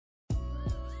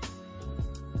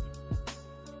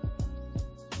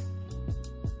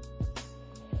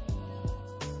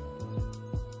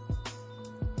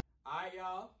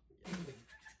y'all.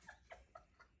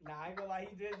 Nah, I ain't gonna lie,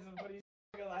 he did some funny shit.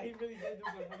 I ain't gonna lie, he really did do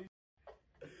some funny shit.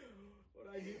 What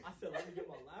I do? I said, let me get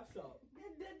my laptop.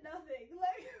 It did nothing.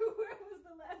 Like, where was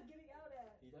the laugh getting out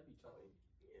at? He might be trying.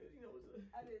 Yeah, you know,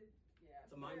 I did, yeah.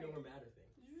 It's a mind over matter thing.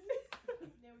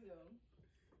 There we go.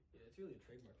 Yeah, it's really a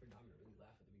trademark for Dom to really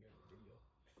laugh at the beginning of the video.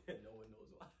 And no one knows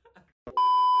why.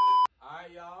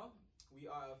 Alright, y'all. We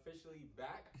are officially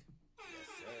back. Yes,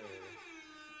 sir. I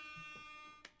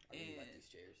really like And- these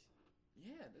chairs.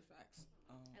 Yeah, that's facts.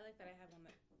 I like that I have one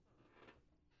that.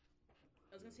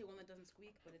 I was gonna say one that doesn't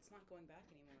squeak, but it's not going back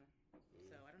anymore.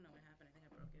 So I don't know what happened. I think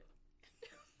I broke it.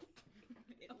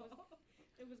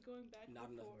 It was going back. Not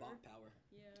before. enough bot power.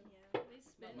 Yeah. Yeah, they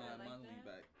spin Mine like lean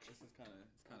that. back. This is kind of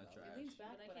It trash. leans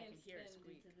back, But I but I can't can hear it spin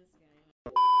squeak. into this guy.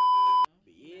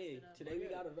 But yeah, today we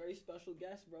got a very special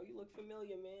guest, bro. You look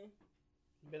familiar, man.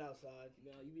 Been outside.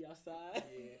 You be outside?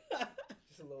 Yeah.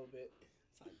 Just a little bit.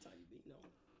 Tiny bit, you know.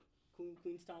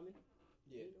 Queen's timing.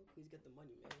 Yeah. You know, Queens get the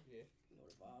money, man. Yeah. You know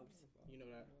the vibes. You know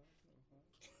that.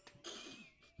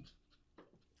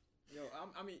 Yo,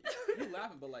 I mean, you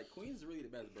laughing, but like Queens is really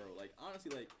the best, bro. Like honestly,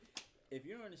 like if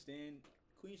you don't understand,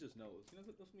 Queens just knows. You know,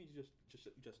 that's me.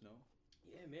 Just know.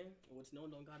 Yeah, man. And what's known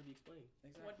don't gotta be explained.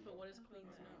 Exactly. But what does Queens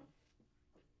know?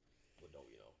 What don't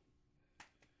you know?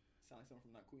 Sound like someone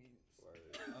from not Queens.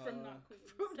 Word. From not Queens.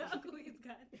 From now, Queen's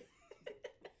got it.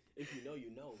 If you know, you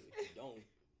know. If you don't,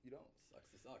 You don't. sucks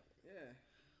to suck. Yeah.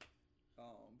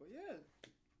 But yeah,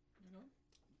 you know.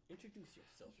 Introduce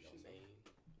yourself, young man.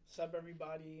 What's up,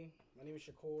 everybody? My name is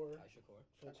Shakur Hi, Shakur.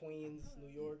 from Queens, New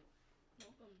York.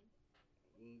 Welcome.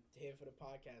 I'm here for the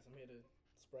podcast. I'm here to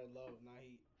spread love, not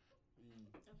hate.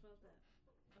 I felt that.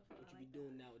 What you be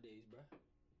doing nowadays, bro?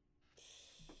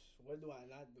 What do I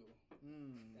not do?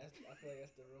 I feel like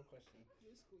that's the real question.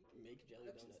 You're squeaky. Make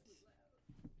jelly donuts.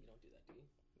 You don't do that, do you?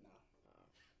 Nah,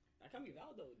 That can be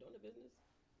valid though. Donut business.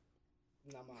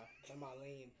 not my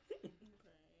lane. Okay.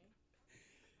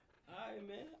 All right,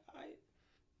 man. All right.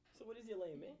 So what is your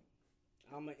lane, man?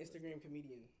 I'm an Instagram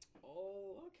comedian.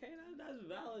 Oh, okay. That's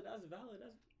valid. That's valid.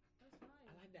 That's fine.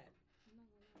 I like that. I'm not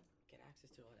gonna lie. Get access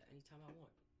to all that anytime I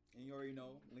want. And you already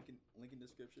know. Link in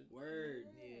description. Word.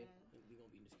 Yeah. We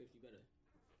gonna be in the description. You better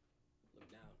look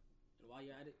down. And while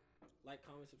you're at it, like,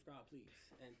 comment, subscribe, please,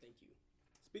 and thank you.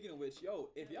 Speaking of which,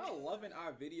 yo, if y'all loving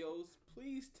our videos,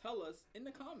 please tell us in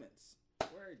the comments.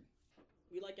 Word.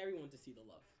 We like everyone to see the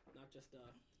love, not just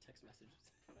text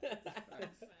messages.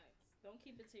 Facts. Don't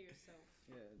keep it to yourself.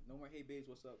 Yeah, no more hey babes,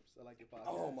 what's up? I like your podcast.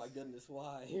 Oh my goodness,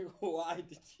 why? Why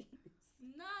did you?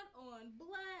 Not on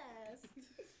blast.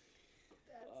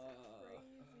 That's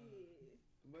crazy.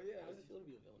 But yeah, How does it feel to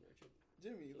be a villain, Richard?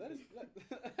 Jimmy, let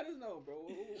us know, bro.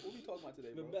 What we talking about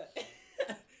today, bro?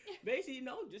 Basically,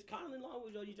 just kind of in line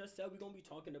with what you just said, we're going to be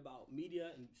talking about media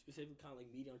and specifically kind of like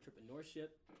media entrepreneurship.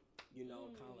 You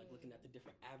know, kind of like looking at the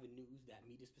different avenues that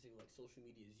media, specifically like social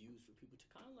media, is used for people to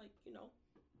kind of like,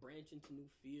 branch into new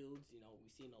fields. We're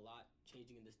seeing a lot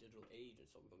changing in this digital age. And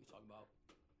so we're going to be talking about,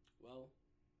 oh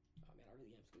man, I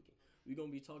really am squeaking. We're going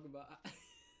to be talking about...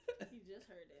 You just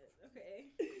heard it.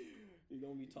 Okay. We're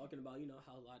going to be talking about,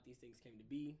 how a lot of these things came to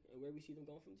be and where we see them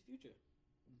going from the future.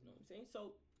 You know what I'm saying?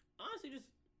 So, honestly, just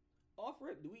off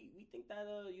rip, do we think that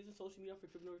using social media for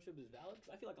entrepreneurship is valid? Because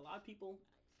I feel like a lot of people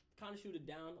kind of shoot it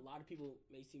down. A lot of people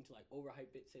may seem to, like,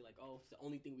 overhype it, say, like, oh, it's the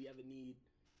only thing we ever need.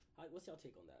 What's y'all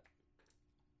take on that?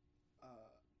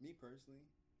 Me personally,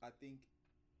 I think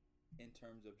in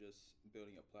terms of just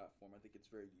building a platform, I think it's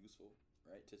very useful,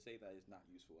 right? To say that it's not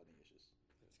useful, I think it's just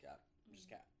cap. Just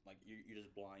cap. Like you're just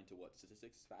blind to what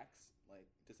statistics, facts. Like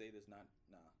to say there's not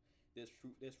there's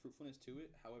fruitfulness to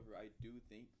it. However, I do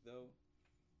think though,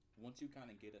 once you kind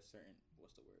of get a certain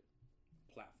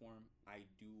platform, I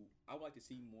would like to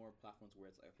see more platforms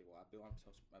where it's like, okay, well, I built my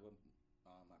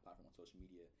platform on social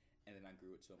media, and then I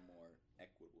grew it to a more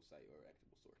equitable site or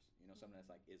equitable source. Something that's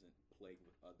like isn't plagued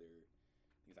with other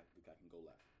things that can go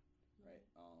left, right?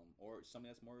 Or something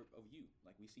that's more of you.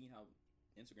 Like we seen how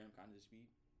Instagram kind of just be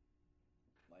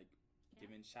like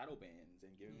giving shadow bans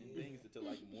and giving things to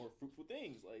like more fruitful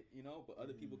things, like but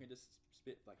other people can just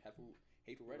spit like hateful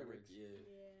rhetoric. Yeah.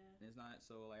 And it's not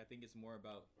so like I think it's more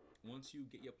about once you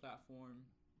get your platform,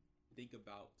 think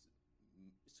about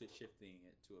shifting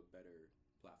it to a better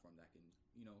platform that can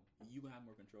you can have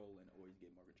more control and always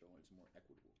get more control and it's more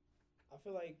equitable. I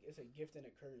feel like it's a gift and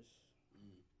a curse.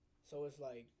 So it's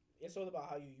like it's all about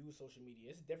how you use social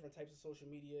media. It's different types of social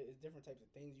media. It's different types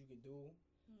of things you can do.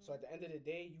 So at the end of the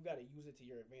day, you got to use it to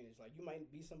your advantage. Like you might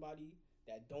be somebody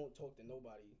that don't talk to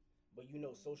nobody, but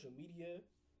social media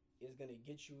is going to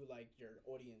get you like your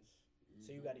audience.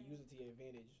 So you got to use it to your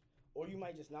advantage. or you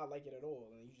might just not like it at all,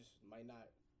 and you just might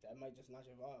not. That might just not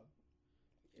your vibe.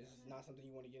 Yeah. It's just not something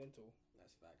you want to get into.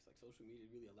 That's facts. Like social media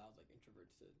really allows like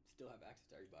introverts to still have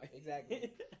access to everybody. Exactly.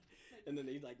 And then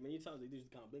they like many times they just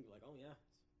kind of blink like, oh yeah,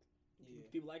 Yeah.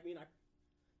 people like me, and I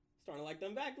starting to like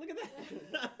them back. Look at that.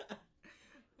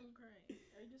 I'm crying.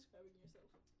 Are you describing yourself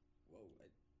Whoa,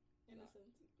 in Nah. a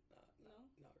sense? No?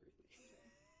 not really.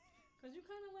 Because you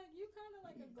kind of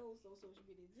like a ghost on social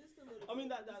media, just a little. I mean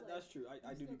bit. that's It's true.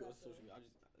 I do still be got going to social media. I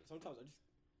just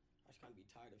kind of be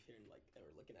tired of hearing like or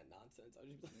looking at nonsense. I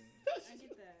just be like, I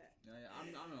get that. Yeah, I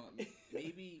don't know.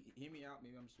 Maybe hear me out.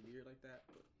 Maybe I'm just weird like that.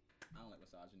 But I don't like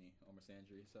misogyny or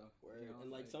misandry. So Word. you know,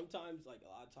 And like sometimes, like a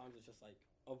lot of times, it's just like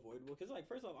avoidable. Cause like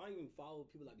first off, I don't even follow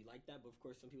people that be like that. But of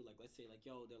course, some people like let's say like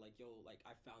they're like like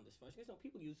I found this frustrating. Cause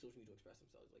people use social media to express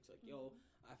themselves. Like it's like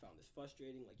I found this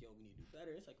frustrating. Like we need to do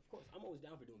better. It's like of course I'm always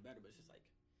down for doing better, but it's just like,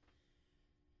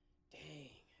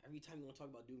 dang. Every time you want to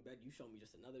talk about doing better, you show me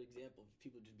just another example of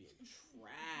people just being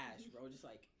trash, bro. Just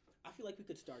like I feel like we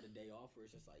could start a day off where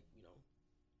it's just like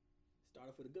start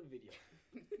off with a good video.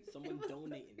 Someone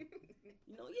donating.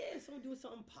 Someone doing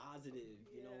something positive,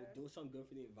 doing something good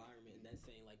for the environment, and then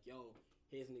saying like,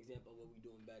 here's an example of what we're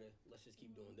doing better. Let's just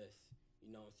keep doing this.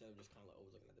 Instead of just kind of like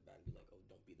always looking at the bad and be like, oh,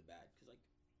 don't be the bad. Because like,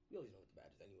 we always know what the bad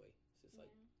is anyway. So it's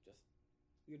like, just,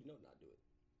 we already know to not do it.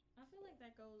 I feel like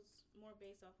that goes more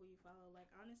based off who you follow. Like,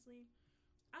 honestly,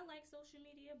 I like social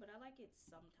media, but I like it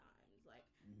sometimes. Like,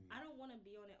 I don't want to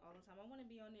be on it all the time. I want to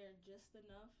be on there just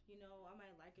enough. I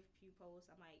might like a few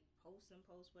posts. I might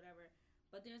post, whatever.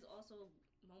 But there's also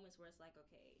moments where it's like,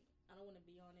 okay, I don't want to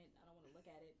be on it. I don't want to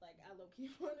look at it. Like, I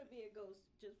low-key want to be a ghost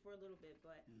just for a little bit.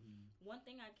 But one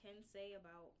thing I can say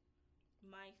about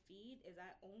my feed is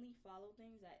I only follow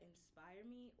things that inspire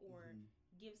me or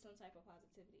give some type of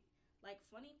positivity. Like,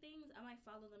 funny things, I might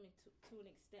follow them to an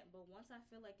extent, but once I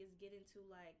feel like it's getting to,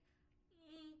 like,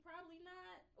 probably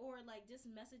not, or, like, just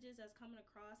messages that's coming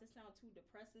across, it sounds too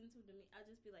depressing, I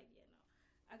just be like, yeah, no,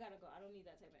 I gotta go. I don't need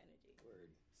that type of energy. Word.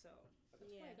 So, That's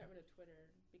why I got rid of Twitter,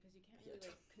 because you can't really,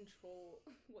 like, control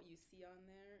what you see on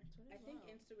there. I think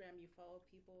Instagram, you follow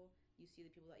people, you see the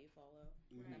people that you follow,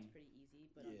 and that's pretty easy,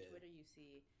 but on Twitter, you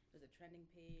see there's a trending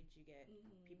page, you get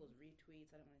people's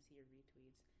retweets. I don't want to see your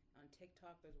retweets. On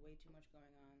TikTok, there's way too much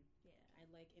going on. Yeah. I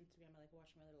like Instagram. I like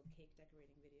watching my little cake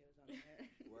decorating videos on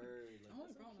there. Word. The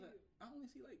only problem is that I only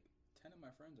see like 10 of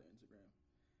my friends on Instagram.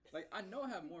 Like I know I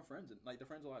have more friends, like the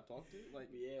friends I talk to. Like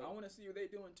I want to see what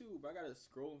they doing too, but I gotta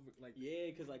scroll. Like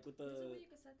because like with There's a the way you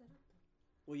can set that up,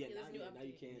 though. well, now there's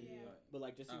you can. Yeah. But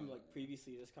like just even like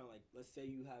previously, just kind of like let's say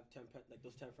you have 10 like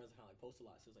those 10 friends that kind of like post a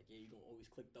lot. So it's like you're gonna always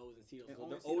click those and see those.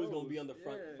 So they're always gonna be on the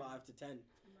front 5 to 10.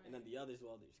 And then the others,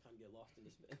 well, they just kind of get lost in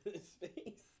the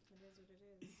space. It is what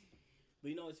it is.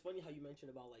 But it's funny how you mentioned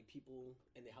about like people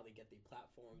and how they get their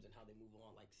platforms and how they move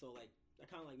on. Like so, like that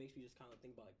kind of like makes me just kind of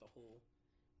think about like the whole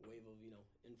wave of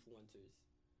influencers.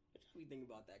 What do we think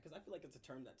about that? Because I feel like it's a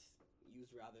term that's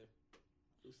used rather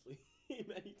loosely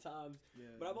many times.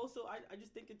 Yeah. But I've also I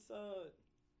just think it's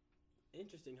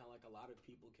interesting how like a lot of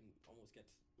people can almost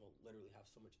literally have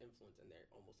so much influence and they're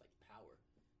almost like power.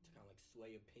 Kind of like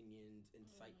sway opinions,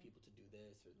 incite people to do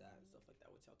this or that and stuff like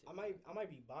that. What's your take? I might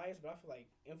be biased, but I feel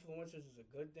like influencers is a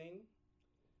good thing.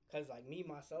 Cause like me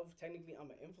myself, technically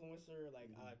I'm an influencer. Like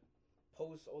I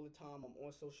post all the time. I'm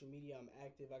on social media. I'm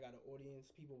active. I got an audience.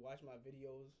 People watch my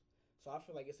videos. So I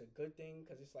feel like it's a good thing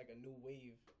because it's like a new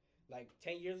wave. Like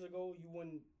 10 years ago, you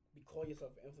wouldn't call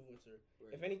yourself an influencer.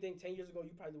 Right. If anything, 10 years ago,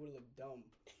 you probably would have looked dumb.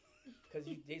 Because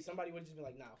somebody would just be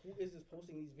like, nah, who is this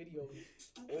posting these videos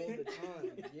all the time?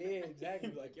 Yeah,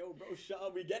 exactly. Like, yo, bro, shut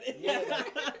up, we get it. Yeah,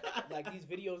 like these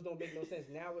videos don't make no sense.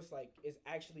 Now it's like, it's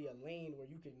actually a lane where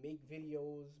you can make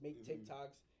videos, make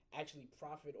TikToks, actually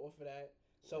profit off of that.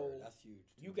 So that's huge.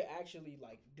 You could actually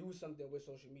like do something with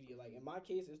social media. Like in my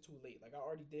case, it's too late. Like I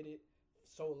already did it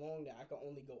so long that I can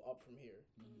only go up from here.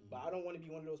 But I don't want to be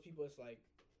one of those people. It's like,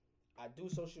 I do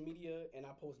social media and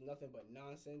I post nothing but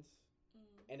nonsense.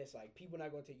 And it's like, people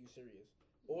not going to take you serious.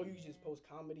 Or you just post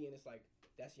comedy and it's like,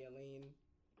 that's your lane.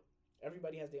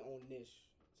 Everybody has their own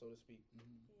niche, so to speak. Yeah.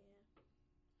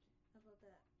 How about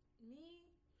that? Me,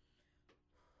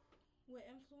 with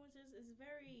influencers, is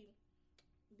very,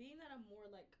 being that I'm more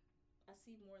like, I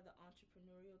see more of the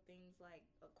entrepreneurial things, like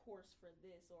a course for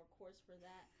this or a course for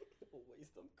that.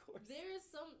 Waste of course. There's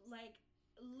some, like,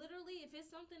 literally, if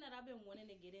it's something that I've been wanting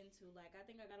to get into, like, I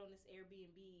think I got on this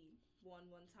Airbnb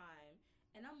one time,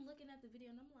 and I'm looking at the video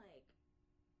and I'm like,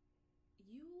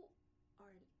 you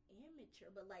are an amateur,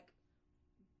 but like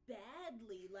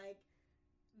badly. Like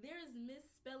there's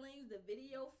misspellings, the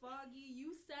video foggy,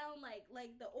 you sound like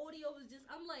the audio is just,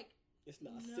 I'm like, It's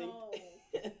not no,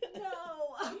 synced.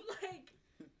 no. I'm like,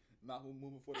 Not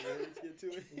moving for the words get to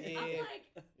it. I'm like,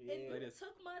 Yeah. it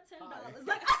took my $10.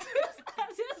 Like I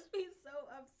just be so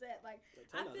upset. Like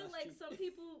I feel like cheap. some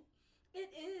people, it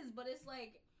is, but it's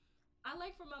like I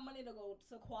like for my money to go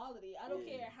to quality. I don't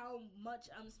care how much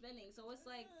I'm spending. So it's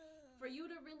like for you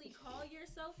to really call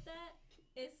yourself that,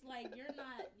 it's like you're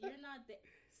not there.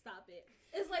 Stop it.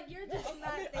 It's like you're just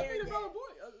not there. I made a yet. valid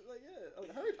point. Like,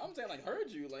 yeah, I'm saying like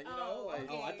heard you, like you know, like.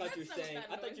 okay. Oh, I thought you were That's saying. not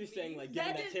I thought you were saying like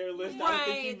That giving that did- tier list. I right, don't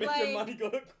think you bet your money go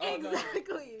to. Oh, no.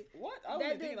 Exactly. What? I That was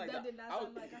did- thinking like that did not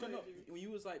sound like I heard you. When you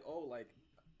was like, oh, like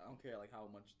I don't care like how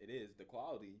much it is, the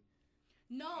quality.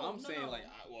 No, I'm saying no. like,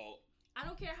 I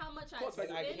don't care how much I Cause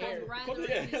spend. like, I care. I'd rather Cause- it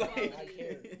yeah, be like- quality. I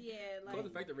care. Yeah, cause like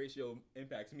effective ratio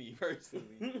impacts me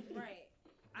personally. right.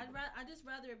 I just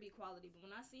rather it be quality. But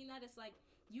when I seen that, it's like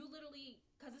you literally,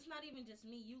 cause it's not even just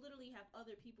me. You literally have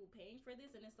other people paying for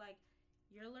this, and it's like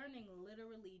you're learning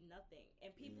literally nothing.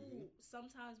 And people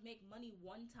sometimes make money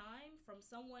one time from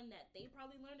someone that they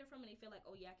probably learned it from, and they feel like,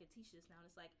 oh yeah, I can teach this now. And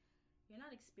it's like you're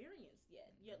not experienced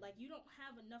yet. You're like you don't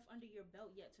have enough under your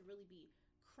belt yet to really be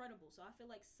credible. So I feel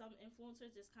like some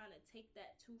influencers just kind of take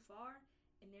that too far,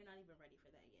 and they're not even ready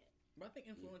for that yet. But I think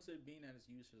influencer being that it's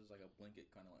used as like a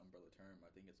blanket kind of umbrella term,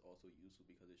 I think it's also useful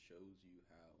because it shows you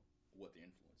what they're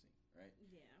influencing, right?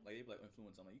 Yeah. Like they be like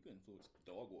influence. I'm like you can influence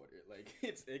dog water. Like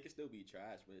it can still be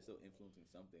trash, but it's still influencing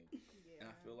something. Yeah. And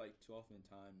I feel like too often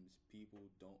times people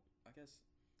don't, I guess,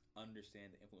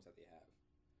 understand the influence that they have.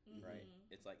 Right?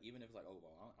 It's like even if it's like, oh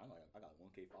well, I got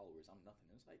 1K followers, I'm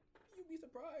nothing. It's like you'd be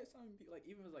surprised. I mean, like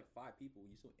even if it's like 5 people,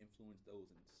 you still influence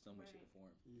those in some way, shape, or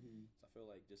form. So I feel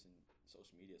like just in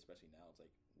social media, especially now, it's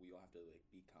like we all have to like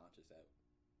be conscious that.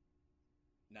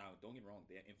 Now, don't get me wrong,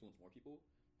 they influence more people,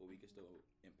 but we can still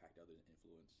impact others and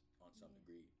influence on some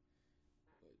degree.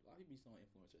 But a lot of people be so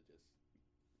influencers just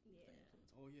influence.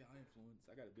 Oh yeah, I influence.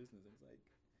 I got a business, and it's like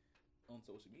on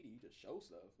social media, you just show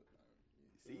stuff, you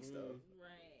see stuff.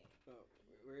 Right. Oh,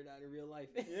 we're not in real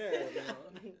life. Yeah, you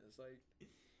know? It's like,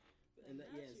 and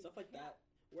and stuff like that.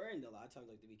 We're in a lot of times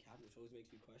like to be capping, which always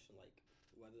makes me question like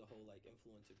whether the whole like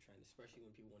influencer trend, especially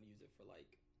when people want to use it for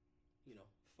like, you know,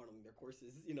 funneling their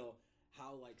courses, you know,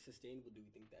 how like sustainable do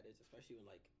we think that is, especially when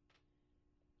like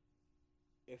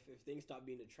if things stop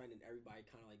being a trend and everybody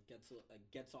kind of like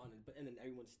gets on and then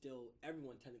everyone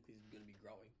technically is going to be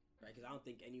growing, right? Because I don't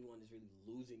think anyone is really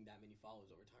losing that many followers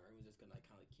over time. Everyone's just going to like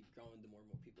kind of keep growing the more and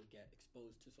more people get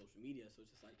exposed to social media. So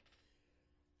it's just like,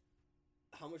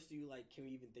 how much do you like, can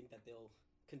we even think that they'll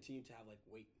continue to have like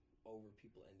weight over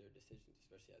people and their decisions,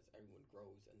 especially as everyone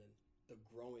grows, and then the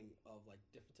growing of like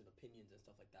difference of opinions and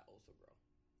stuff like that also grow.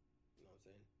 You know what I'm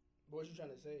saying? What you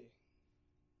trying to say?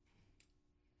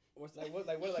 What's What's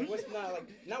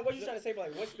not what you trying to say, but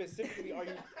like what specifically are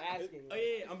you asking? Oh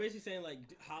yeah, I'm basically saying like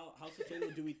how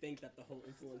sustainable do we think that the whole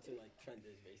influencer like trend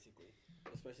is basically,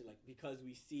 especially like because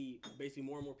we see basically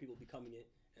more and more people becoming it,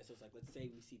 and so it's like let's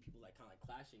say we see people like kind of like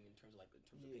clashing in terms of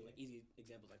opinion, like easy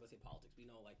examples like let's say politics. We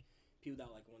know like people that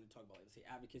like want to talk about like let's say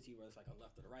advocacy, whether it's like on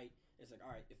left or the right. It's like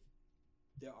all right, if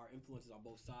there are influences on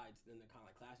both sides, then they're kind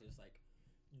of like clashing. It's like,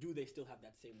 do they still have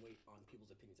that same weight on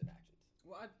people's opinions and actions?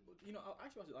 well, I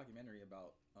actually watched a documentary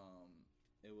about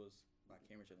it was by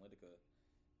Cambridge Analytica.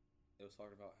 It was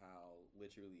talking about how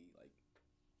literally like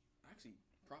actually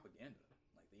propaganda,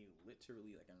 like they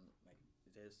literally like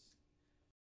this,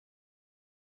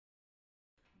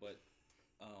 but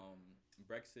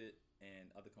Brexit and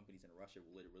other companies in Russia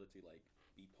will literally like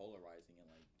be polarizing and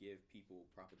like give people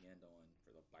propaganda on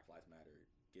for the Black Lives Matter,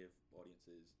 give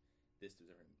audiences this to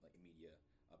different like media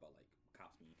about like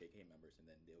cops being KKK members, and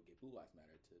then they'll give Blue Lives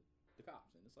Matter to the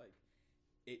cops, and it's like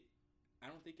it. I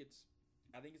think it's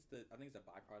a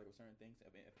byproduct of certain things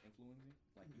of influencing.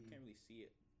 Like you can't really see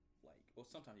it like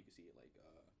sometimes you can see it like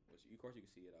of course you can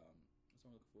see it what's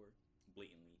I'm looking for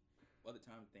blatantly. Other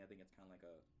times I think it's kind of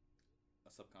like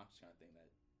a subconscious kind of thing that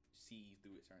sees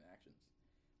through certain actions.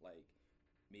 Like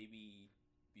maybe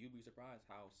you'd be surprised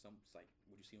how some like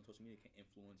what you see on social media can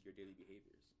influence your daily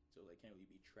behaviors. So they can't really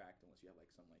be tracked unless you have like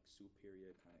some like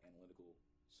superior kind of analytical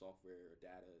software or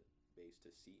data base to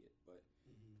see it. But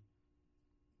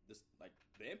this like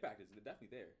the impact is definitely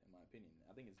there in my opinion.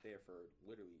 I think it's there for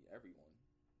literally everyone.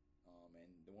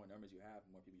 And the more numbers you have,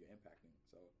 the more people you're impacting.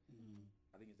 So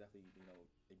I think it's definitely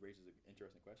it raises an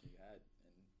interesting question you had,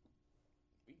 and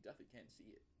we definitely can see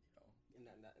it. And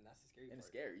that's the scary part. And it's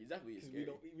scary. It's definitely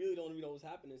scary. We really don't even know what's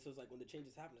happening. So it's like when the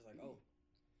changes happen, it's like, oh,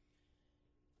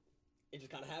 it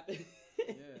just kind of happened.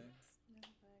 Yeah.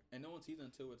 And no one sees it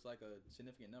until it's like a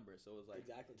significant number. So it's like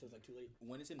exactly until it's like too late.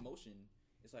 When it's in motion,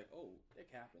 it's like, oh, it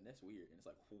happened. That's weird. And it's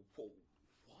like, whoa,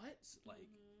 what? Like,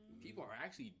 people are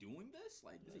actually doing this.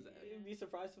 Like, this is. You'd be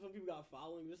surprised if some people got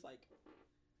following. Just like,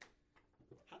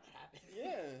 how'd that happen?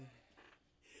 Yeah.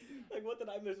 Like, what did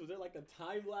I miss? Was there like a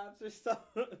time lapse or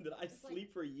something? Did I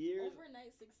sleep for years?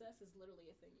 Overnight success is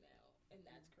literally a thing now, and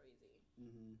that's crazy.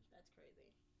 That's crazy.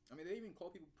 I mean, they even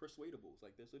call people persuadables.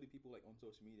 Like, there's literally people like on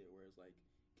social media where it's like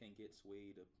can get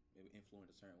swayed or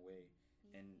influenced a certain way,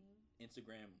 and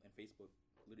Instagram and Facebook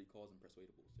literally calls them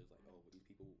persuadables. Just like, oh, but these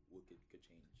people could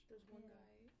change. There's one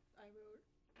guy I wrote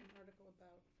an article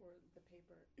about for the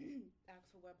paper,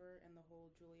 Axel Weber and the whole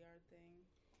Juilliard thing,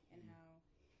 and how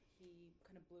he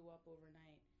kind of blew up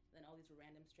overnight. Then all these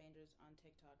random strangers on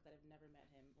TikTok that have never met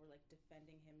him were like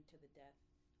defending him to the death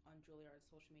on Juilliard's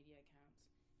social media accounts.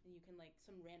 And you can like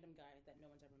some random guy that no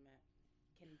one's ever met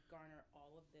can garner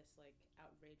all of this like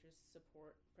outrageous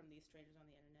support from these strangers on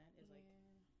the internet is like,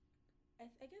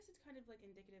 I guess it's kind of like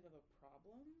indicative of a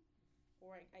problem,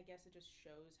 or I guess it just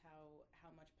shows how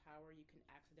much power you can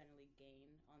accidentally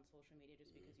gain on social media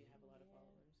just because you have a lot of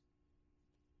followers.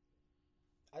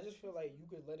 I just feel like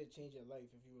you could let it change your life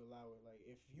if you allow it. Like,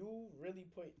 if you really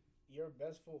put your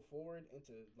best foot forward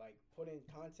into, like, putting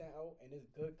content out, and it's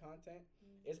good content,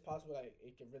 it's possible that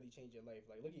it can really change your life.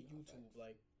 Like, look at YouTube.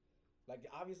 Like,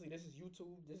 obviously, this is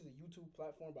YouTube. This is a YouTube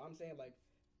platform. But I'm saying, like,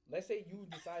 let's say you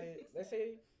decided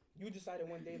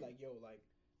one day, like, yo, like,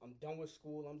 I'm done with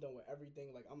school. I'm done with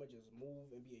everything. Like, I'm going to just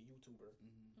move and be a YouTuber.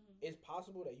 It's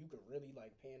possible that you could really,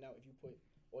 like, pan out if you put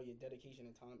all your dedication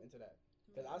and time into that.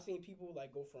 Because I've seen people,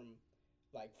 like, go from,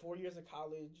 like, 4 years of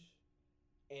college,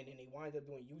 and then they wind up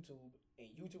doing YouTube,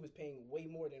 and YouTube is paying way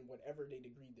more than whatever their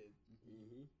degree did. It's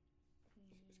crazy.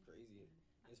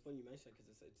 It's funny you mention it,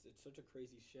 because it's such a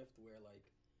crazy shift where, like,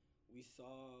 we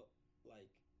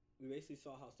basically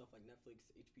saw how stuff like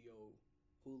Netflix, HBO,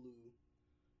 Hulu,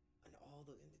 and all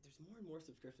there's more and more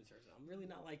subscription services. I'm really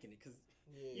not liking it, because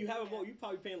you have them all. You're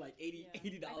probably paying, like,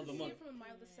 $80 a month. From a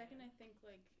mile. The second I think,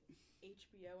 like,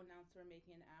 HBO announced they were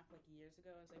making an app like years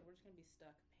ago, I was like, we're just gonna be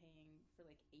stuck paying for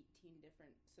like 18 different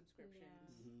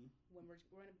subscriptions when we're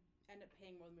gonna end up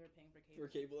paying more than we were paying for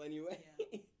cable. Anyway.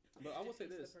 Yeah. But I will say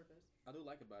this, I do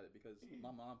like about it because my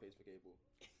mom pays for cable,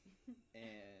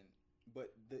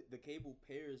 but the cable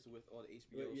pairs with all the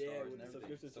HBO stars and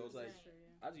everything. So it's like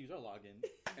I just use our login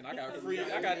and I got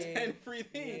 10 free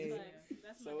things.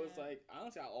 So it's like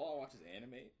honestly, all I watch is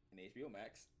anime and HBO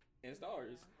Max and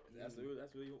Stars. That's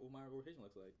really what my rotation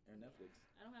looks like, or Netflix.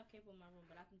 I don't have cable in my room,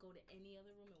 but I can go to any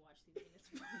other room and watch TV. And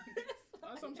it's fine.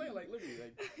 That's what I'm saying. Like literally,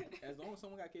 like as long as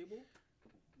someone got cable,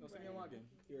 they'll send me a login.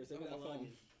 Send me that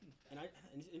login. And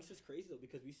it's just crazy though,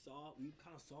 because we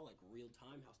kind of saw like real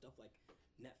time how stuff like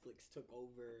Netflix took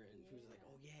over, and she was like,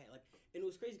 oh yeah, like, and it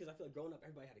was crazy because I feel like growing up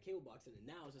everybody had a cable box, and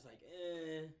then now it's just like,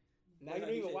 Now you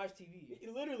don't even watch TV.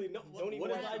 Literally, no. Don't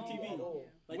even watch live TV?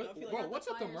 Like, bro,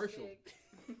 what's a commercial?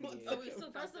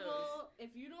 So first of all,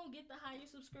 if you don't get the higher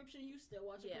subscription, you still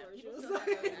watch commercials.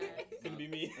 Couldn't be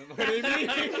me. Still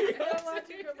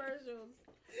watching commercials.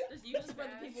 Just for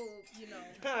the people,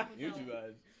 YouTube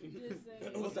ads. Just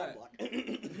saying. What's that block?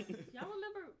 Y'all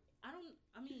remember?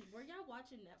 Were y'all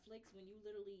watching Netflix when you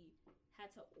literally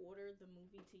had to order the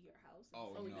movie to your house?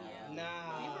 Oh, no. Yeah.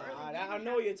 Nah, I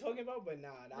know what you're talking about, but nah,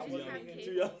 I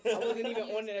wasn't even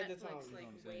on it at the time. Like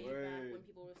way back when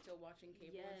people were still watching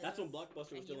cable. Yes. That's when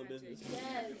Blockbuster was still in business.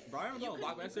 Yes. Bro, I remember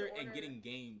Blockbuster and getting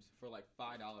games for like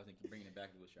 $5 and bringing it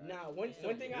back to the shop. Nah, one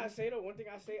thing I say, I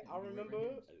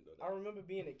remember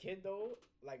being a kid though,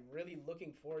 like really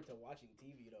looking forward to watching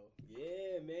TV though.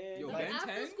 Yeah, man. Yo, Like Ben 10?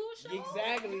 after school show?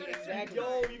 Exactly.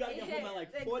 Yo, you gotta get home at like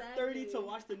 4:30 to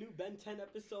watch the new Ben 10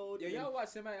 episode. Yeah, y'all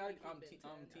watch Teen Titans? I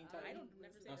don't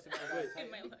never say Symbiotic. that in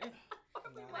my life.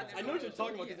 I know what you're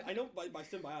talking about, because I know by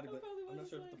Symbiotic, but I'm not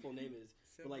sure what the full name is.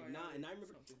 But like, nah, and I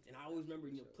remember, and I always remember,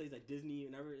 plays like Disney,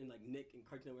 and like Nick and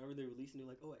Cartoon, whenever they release, and they're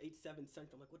like, oh, 8/7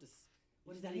 Central. I'm like, what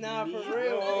does that even mean? Nah, for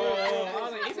real. I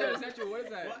was like, 8/7 Central, what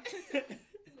is that?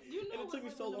 And it took me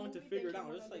so long to figure it out. I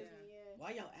was like,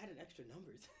 why y'all added extra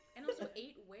numbers? And also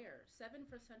 8 where? 7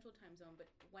 for Central Time Zone, but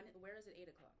where is it 8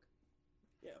 o'clock?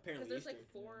 Yeah, apparently. Because there's like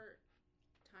 4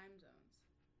 time zones.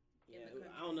 Yeah,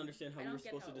 I don't understand how we're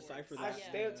supposed to decipher that.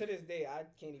 Still to this day, I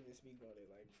can't even speak on it.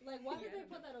 Like, why did they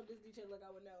put that on Disney Channel? Like, I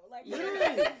would know. Like,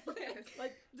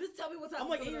 like, just tell me what's I'm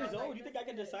happening. like 8 years old. You think I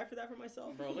can decipher that for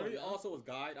myself? Bro, literally also was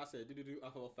guide. I said, I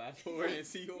will fast forward and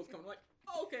see who was coming. Like,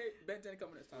 oh, okay, Ben 10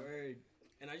 coming this time. Word.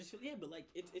 And I just feel, but like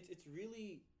it's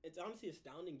really, it's honestly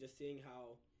astounding just seeing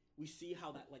how we see how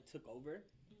that like took over,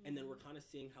 and then we're kind of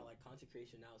seeing how like content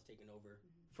creation now is taking over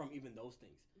from even those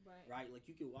things, right? Like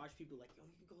you can watch people like, yo,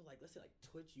 you can go like, let's say like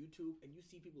Twitch, YouTube, and you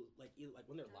see people like either like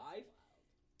when they're live,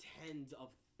 tens of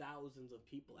thousands of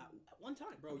people at one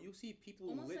time. Bro, you see people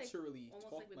Almost literally almost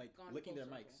talk like we've gone licking full their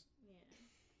circle. mics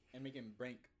Yeah. and making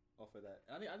bank off of that.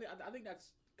 I think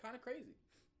that's kind of crazy.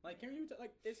 Like, can you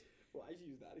like it's Why'd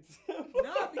you use that example?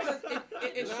 no because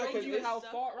it Nah, shows 'cause you it's- how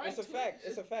far right. It's a fact.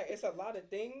 It's a fact. It's a lot of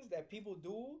things that people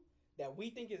do that we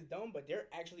think is dumb, but they're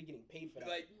actually getting paid for that.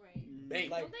 Like Right.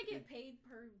 bank. Like- Don't they get paid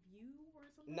per view or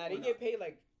something? Nah, they Why get paid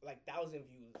like 1,000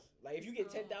 views. Like if you get Oh.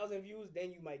 10,000 views,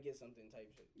 then you might get something type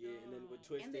shit. Yeah, and then with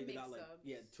Twitch, And they they got make like subs.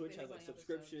 Twitch They has make like money off the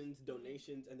subscriptions, subs.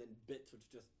 donations, and then bits, which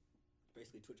is just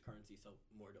basically Twitch currency, so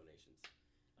more donations.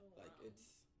 Oh, Like wow.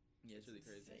 Yeah, it's really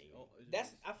crazy. insane. Oh, it's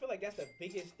That's just- I feel like that's the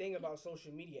biggest thing about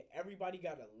social media. Everybody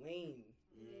got a lane.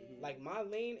 Mhm. Like my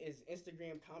lane is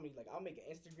Instagram comedy. Like I'll make an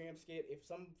Instagram skit if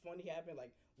something funny happened.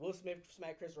 Like Will Smith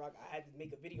smacked Chris Rock, I had to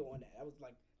make a video on that. That was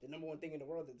like the #1 thing in the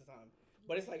world at the time.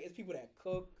 But it's like it's people that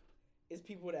cook, it's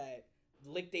people that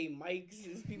lick their mics,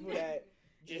 it's people that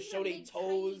just People show that their make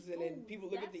toes, tiny and then foods. people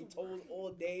look at their That's toes wild.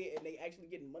 all day, and they actually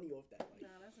getting money off that. Like, No,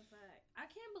 that's a fact. I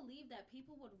can't believe that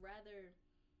people would rather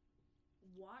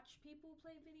watch people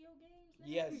play video games now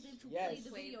Yes, than to yes. play the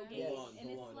Play video them. games. Hold on, and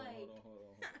hold it's on, like,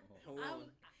 Hold I'm, on.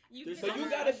 you, There's so I'm you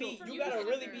some gotta not be, sure you from gotta your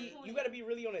really standpoint. be, you gotta be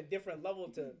really on a different level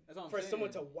to That's what I'm for saying.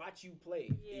 someone to watch you play.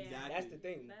 Yeah. Exactly. That's the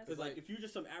thing. That's- Because like if you're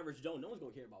just some average Joe, no one's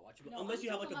gonna care about watching, No, unless I'm you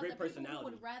have like talking a great about the people personality.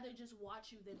 Who would rather just watch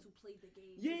you than to play the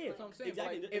game. Yeah, It's That's what I'm saying.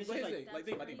 Exactly. But, It's like, just like, that's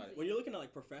think about it. When you're looking at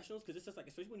like professionals, because it's just like,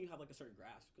 especially when you have like a certain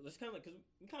grasp. Cause it's kind of like, because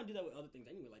we kind of do that with other things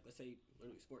anyway. Like let's say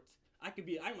literally sports. I could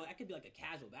be like a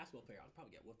casual basketball player. I'd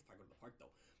probably get whooped if I go to the park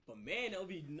though. But man, it would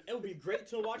be great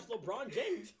to watch LeBron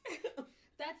James.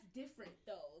 That's different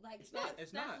though. Like It's not.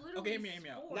 It's that's not. Literally Okay, hear me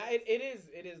out. sports. Nah, it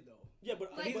is though. Yeah,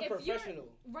 but Like, He's a if you're- professional.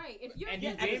 Right. If you're And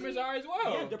Yeah, these gamers are as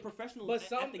well. yeah, they're professionals. But at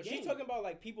some, the game. she's talking about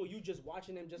like people you just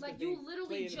watching them just like 'cause you they literally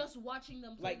playing- just watching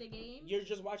them play like the game. you're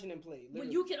just watching them play. But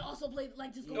literally. you can also play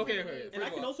like just go Okay, play the okay. game. And I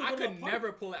First can of all, also I go to could a park.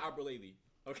 never pull an Albert Lately.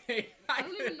 Okay. I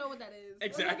don't even know what that is.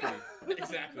 Exactly. Like,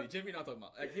 Exactly. Jimmy, not talking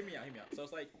about. Like, hear me out. So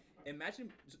it's like,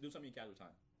 imagine do something in casual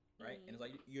time, right? And it's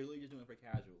like you're literally just doing it for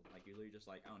casual. Like you're literally just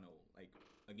like, I don't know, like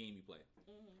a game you play.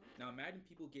 Now imagine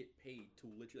people get paid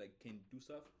to literally like can do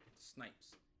stuff,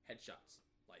 snipes, headshots,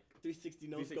 like 360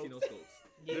 no 360 no scopes. scopes.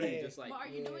 Yeah. Literally just like but are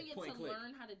you yeah, doing it point to and click.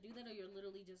 learn how to do that, or you're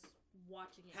literally just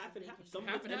watching it? Half so and they half. can Some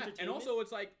do half it? and half. And entertainment. also it's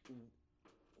like,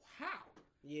 how?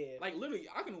 Yeah. Like literally,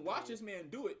 I can watch this man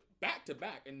do it back to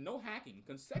back and no hacking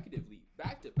consecutively,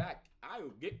 back to back. I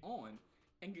will get on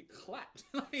and get clapped.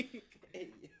 like,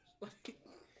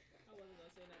 I wasn't gonna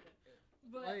say nothing.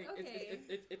 But like okay.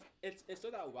 it's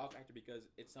still that wow factor because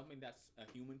it's something that's a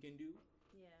human can do,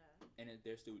 Yeah. and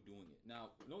they're still doing it. Now,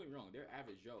 don't get me wrong, they're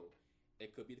average Joe.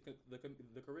 It could be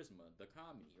the charisma, the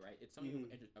comedy, right? It's something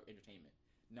of entertainment.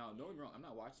 Now, don't get me wrong, I'm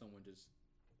not watching someone just.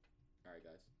 All right,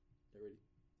 guys, they're ready.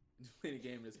 Just playing a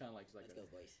game and it's kind of like Let's go,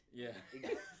 boys. yeah.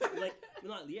 Like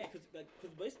not yeah, because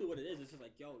basically what it is just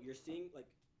like yo, you're seeing like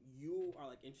you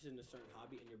are like interested in a certain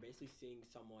hobby and you're basically seeing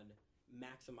someone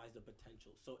maximize the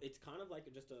potential. So it's kind of like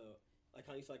just a like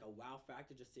how you say like a wow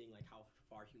factor, just seeing like how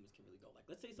far humans can really go. Like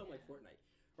let's say something like Fortnite,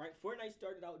 right? Fortnite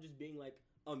started out just being like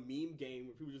a meme game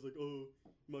where people just like oh,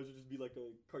 you might as well just be like a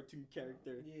cartoon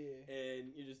character. Yeah. And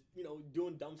you're just,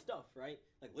 doing dumb stuff, right?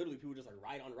 Like literally people just like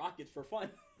ride on rockets for fun.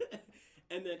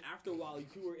 And then after a while,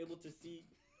 people were able to see.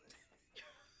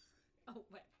 Oh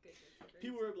my goodness.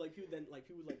 People were like,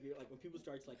 when people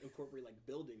started to like incorporate like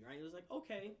building, right? It was like,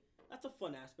 okay, that's a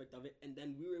fun aspect of it. And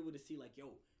then we were able to see like,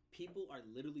 yo, people are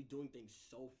literally doing things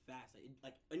so fast.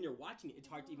 Like when you're watching it,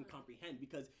 it's hard to even comprehend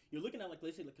because you're looking at like,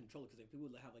 let's say the controller, because like people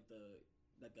would have like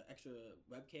the extra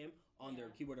webcam on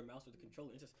their keyboard or mouse with the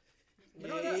controller. It's just,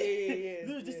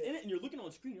 they're just in it, and you're looking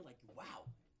on screen. You're like, wow.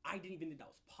 I didn't even think that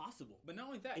was possible. But not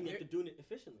only that, And yet they're doing it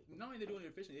efficiently. not only they're doing it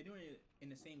efficiently, they're doing it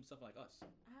in the same stuff like us. I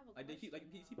have a Like they question. keep like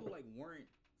these people like weren't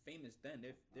famous then.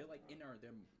 They're like in their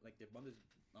mother's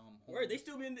home. Where they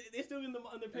still been on their That's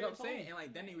what parents' I'm saying, home. and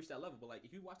like then they reached that level. But like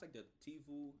if you watch like the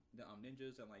Tifu, the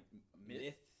ninjas, and like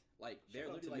Myth, Myth. like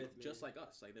they're Shout out to literally like Myth, just man. like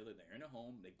us. Like they're in a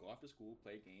home, they go after school,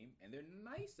 play a game, and they're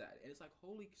nice at it. And it's like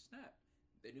holy snap,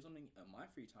 they do something in my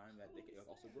free time that they can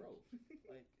also grow.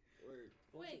 Like Word.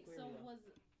 Wait, so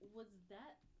was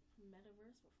that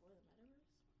metaverse before the metaverse?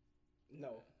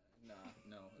 No. no,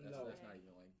 No. that's not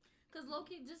even like. Cause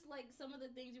Loki, just like some of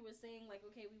the things you were saying, like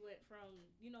okay, we went from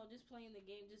just playing the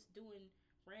game, just doing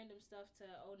random stuff to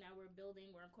now we're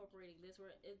building, we're incorporating this.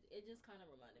 It just kind of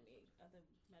reminded me of the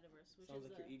metaverse, which Sounds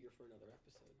is like you're eager for another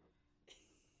episode.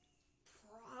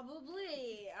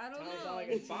 probably I don't Sounds know. like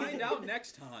a Find out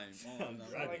next time. on, Sound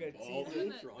like a Ball teaser. in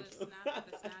The Toronto.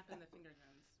 snap and the finger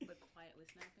guns, but quietly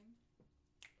snapping.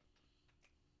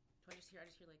 I just hear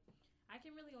like. I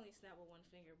can really only snap with one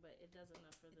finger, but it does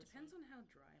enough for this. Depends on how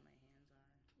dry my hands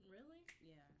are. Really?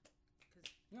 Yeah. Because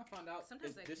You know, I found out.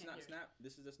 Sometimes I this can't not hear. snap.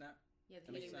 This is a snap. yeah,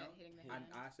 That makes hitting the I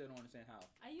hand. still don't understand how.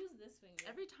 I use this finger.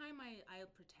 Every time I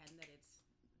pretend that it's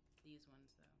these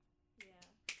ones though. Yeah.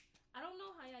 I don't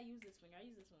know how I use this finger. I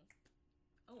use this one.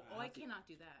 I cannot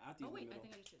do that. I have to use Oh wait, the I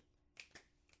middle. think I should.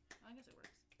 I guess it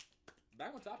works.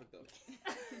 Back on topic though.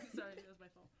 Sorry, that was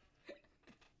my fault.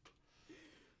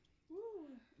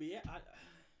 But yeah,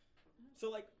 so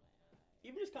like,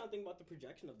 even just kind of thinking about the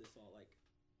projection of this all, like,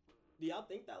 do y'all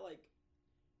think that like,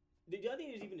 do y'all think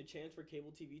there's even a chance for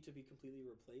cable TV to be completely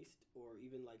replaced, or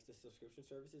even like the subscription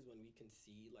services when we can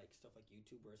see like stuff like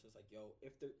YouTube where it's just like, yo,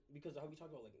 if they're, because how we talk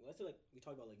about like, let's say like we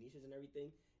talk about like niches and everything,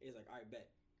 it's like, I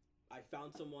bet I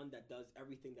found someone that does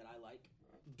everything that I like.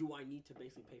 Do I need to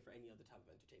basically pay for any other type of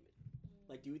entertainment?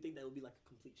 Like, do you think that would be like a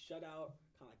complete shutout,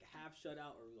 kind of like a half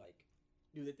shutout, or like,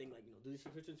 do they think like, you know, do these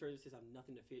subscription services have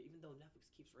nothing to fear, even though Netflix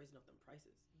keeps raising up them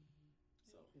prices?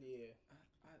 So Yeah.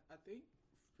 I think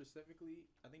specifically,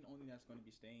 I think the only thing that's going to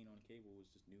be staying on cable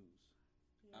is just news.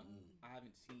 Yeah. I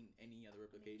haven't seen any other I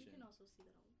mean, replication. you can also see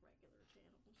that on regular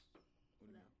channels What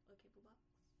do you without mean? a cable box.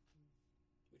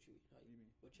 what you What do you mean?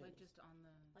 what Like channels? just on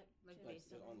the Like like channels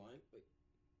basic. that- Online? Wait,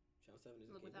 Channel 7 is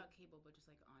Look, cable? without cable, but just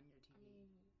like on your TV. I mean,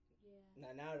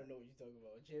 yeah. Now I don't know what you're talking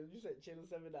about. You said Channel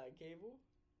 7 on cable?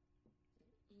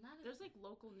 Not a, There's like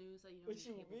local news that you What don't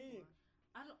you need cable mean?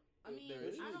 for. I don't. I There mean,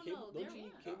 is. I don't cable, know. Don't There, you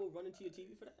need yeah. cable run into your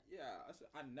TV for that? Yeah,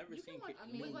 I've never You seen. can watch I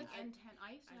with mean, like I- antenna. I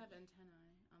used to I- have antennae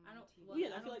on I my don't. TV. Well,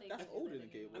 Yeah, I I feel don't like think that's they do older that than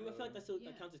anymore. cable. I mean, I feel like that still Yeah.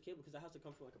 that counts as cable because that has to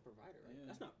come from like a provider, right? Yeah.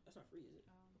 That's not free, is it?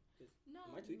 No.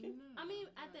 Am I tweaking? No, I mean,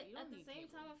 no, at you the don't need same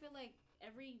cable. time, I feel like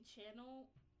every channel,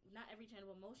 not every channel,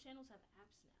 but most channels have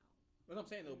apps now. What I'm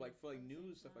saying though, like for like At the same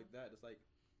news stuff time. like that, it's like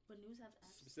But news have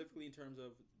apps. specifically in terms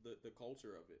of the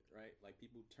culture of it, right? Like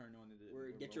people turn on the Where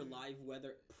get your remote. live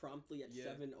weather promptly at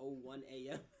Yeah. 7:01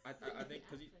 a.m. I think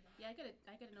because Yeah, I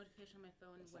get a notification on my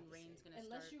phone That's when not the rain's same. gonna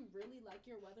Unless start. you really like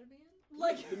your weatherman.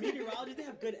 Like the meteorologists, they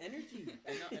have good energy.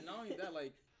 and not only that,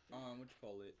 like what you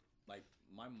call it, like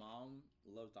my mom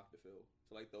loves Dr. Phil,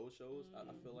 so like those shows, I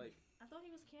feel like I thought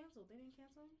he was canceled. They didn't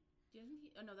cancel him. Didn't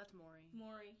he? Oh no, that's Maury.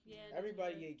 Maury. Yeah.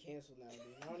 Everybody that's get canceled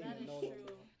nowadays. I don't That even is know no true.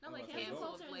 more. Not like Okay. Cancel Well,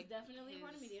 culture like is definitely a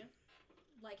part of his- media.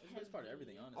 Like it's part of heavy.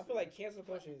 everything, honestly. I feel like cancel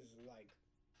culture is like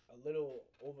a little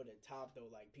over the top though.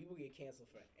 Like people get canceled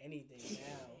for anything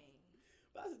now. Dang.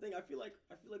 But that's the thing. I feel like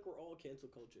we're all cancel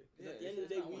culture. 'Cause Yeah, at the end of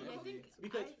the it's day, not we, one I of think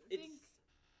because I it's think,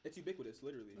 it's ubiquitous,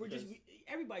 literally. we're just because-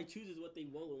 everybody chooses what they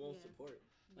will and won't Yeah. support.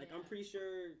 Like Yeah. I'm pretty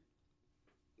sure,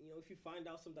 you know, if you find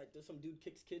out like there's some dude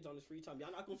kicks kids on his free time,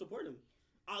 y'all not gonna support him.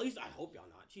 At least I hope y'all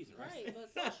not. Jesus Christ. Right,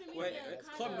 but social media Wait,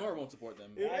 kind Club of. Nor won't support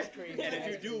them. That's crazy. And if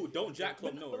you do, don't jack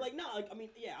Club But, Nor. but like no, like I mean,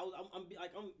 yeah,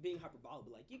 I'm being hyperbolic,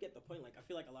 but like you get the point. Like I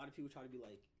feel like a lot of people try to be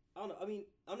like, I don't know. I mean,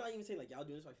 I'm not even saying like y'all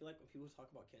doing this. But I feel like when people talk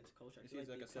about cancel culture, I It feel seems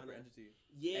like, like a they separate kinda, entity.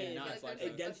 yeah, And now like, it's like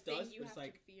there's against a thing us. you But it's have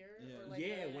like to fear, Yeah. or like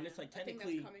yeah, when it's like a thing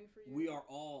technically that's coming for you. we are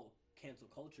all cancel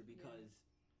culture because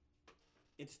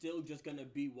it's still just gonna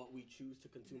be what we choose to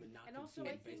consume and not And also, consume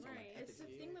I think based on like it's ethics.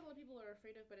 the thing that a lot of people are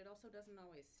afraid of, but it also doesn't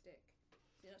always stick.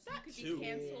 You know, so That you could too. be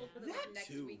canceled, but then That like, next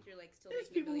too. week you're like still There's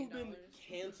making people $1 who've million. been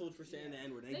canceled for saying the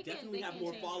N word. They They can- definitely they have can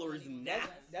more change followers money. than that.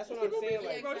 That's what I'm saying.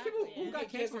 Like, Bro, there's people who You got get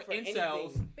canceled canceled for for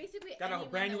incels. anything. Basically, Got a anyone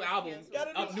brand that new was album, canceled Got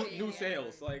a up new- new yeah.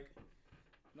 sales. Like,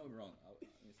 don't get me wrong.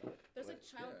 There's like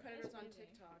child yeah. predators on That's crazy.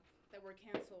 TikTok that were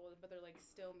canceled, but they're like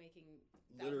still making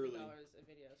Literally. $1,000 a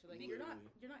video. So like Literally.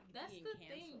 you're not That's being the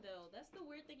canceled. thing, though. That's the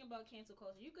weird thing about cancel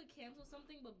culture. You could cancel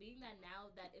something, but being that now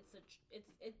that it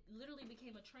literally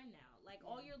became a trend now. Like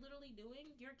all you're literally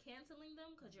doing, you're canceling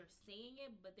them because you're saying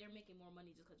it, but they're making more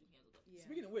money just because you canceled them. Yeah.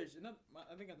 Speaking of which,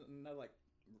 I think another like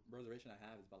reservation I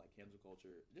have is about like cancel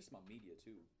culture, just about media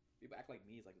too. People act like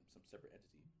me is like some separate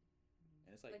entity,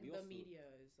 and it's like, Like we the also media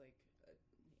is like,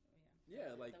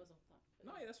 yeah, like that was a thought.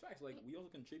 no, yeah, that's facts. Like we also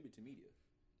contribute to media.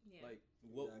 Yeah. Like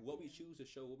what Exactly. we choose to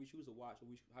show, what we choose to watch,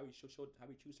 how we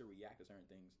choose to react to certain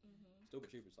things, still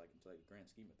contributes like to like the grand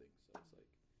scheme of things. So it's like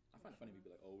I find it funny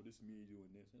people be like, oh, this is me doing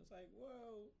this, and it's like,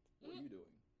 well, what are you doing?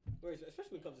 Whereas,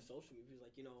 especially when it comes to social media, it's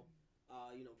like you know,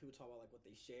 people talk about like what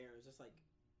they share. It's just like,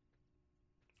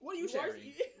 What are you why is sharing?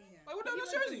 it- Yeah. Like, what But no, even, like,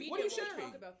 seriously, the what are you media won't sharing?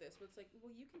 Talk about this, but it's like,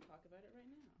 well, you can talk about it right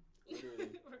now. Literally.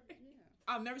 Yeah.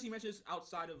 I've never seen mentions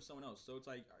outside of someone else. So it's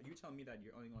like, are you telling me that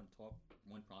you're only going to talk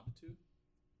when prompted to?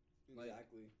 Like-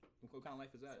 Exactly. What kind of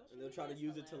life is that? And they'll try to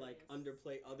use it to like hilarious.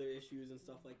 underplay other issues and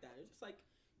stuff like that. It's just like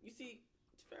you see,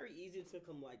 it's very easy to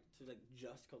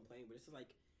just complain, but it's just like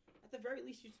at the very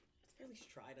least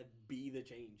try to be the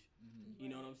change. Mm-hmm. You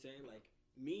know what I'm saying? Like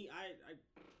me, I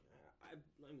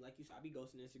mean, like you said, I be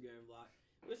ghosting Instagram a lot.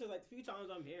 Which is like the few times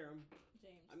I'm here,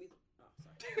 James. I mean, oh,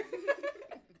 sorry.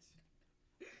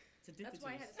 That's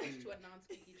why I had to switch to a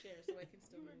non-squeaky chair so I can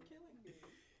still You were move. killing me.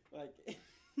 Like,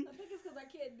 I think it's because I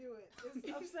can't do it. It's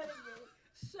upsetting me.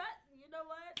 Shut. You know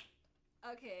what?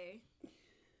 Okay.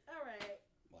 All right.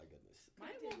 my goodness.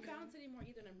 Mine Continue. won't bounce anymore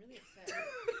either, and I'm really upset. Sorry.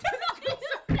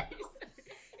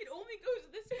 It only goes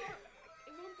this far.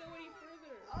 It won't go any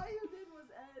further. All you did was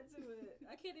add to it.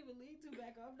 I can't even lean too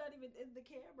back. I'm not even in the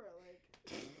camera. Like,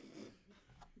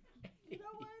 you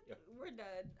know what? We're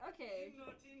done. Okay.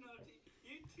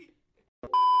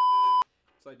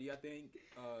 So do y'all think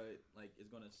like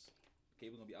it's gonna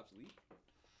cable's gonna be obsolete?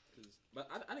 But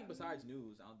I think besides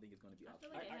news, I don't think it's gonna be I feel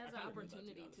obsolete. like it has an kinda agree with that,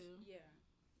 to be opportunity honest. to.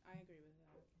 Yeah, I agree with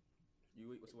that.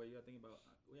 What's the way you think about?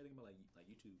 What you think about like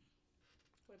YouTube?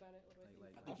 What about it? What do I think?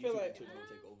 Like I think feel YouTube like- YouTube's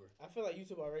gonna take over. I feel like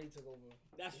YouTube already took over.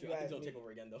 That's You true. I think ask they'll me. take over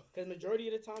again though. Because majority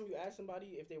of the time, you ask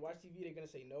somebody if they watch TV, they're gonna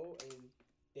say no, and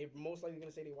they most likely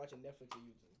gonna say they watching Netflix or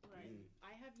YouTube. Right.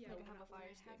 I have Like, when have a I fire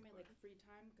have stick my or- like free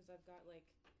time because I've got like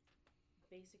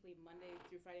basically Monday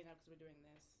through Friday now because we're doing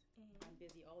this. Mm-hmm. I'm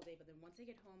busy all day, but then once I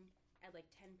get home at like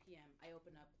 10 p.m., I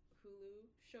open up Hulu,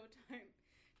 Showtime,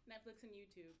 Netflix, and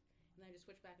YouTube, and then I just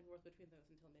switch back and forth between those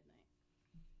until midnight.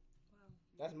 Wow.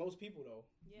 That's most people though.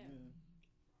 Yeah.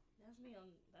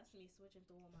 That's me switching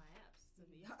through all my apps. To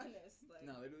be honest, like.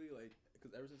 No, literally like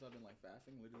because ever since I've been like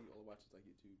fasting, literally all I watch is like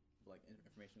YouTube, like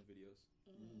informational videos.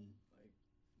 Mm-hmm. Like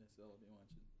that's all I've been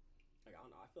watching. Like, I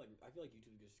don't know. I feel like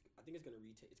YouTube just. I think it's gonna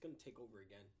retake. It's gonna take over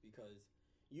again because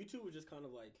YouTube was just kind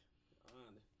of like,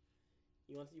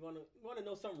 you want to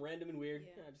know something random and weird?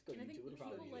 Yeah. Just go to And I think YouTube. It'll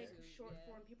probably people be like there. short Yeah.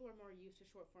 form. People are more used to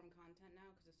short form content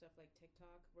now because of stuff like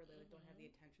TikTok, where they like, don't have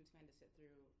the attention span to sit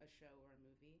through a show or a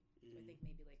movie. So I think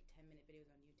maybe like 10-minute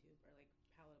videos on YouTube are like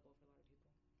palatable for a lot of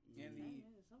people.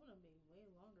 And Some of them be way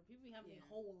longer. People be having Yeah. their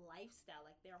whole lifestyle,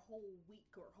 like their whole week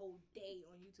or whole day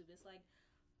on YouTube. It's like,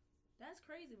 that's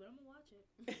crazy, but I'm gonna watch it.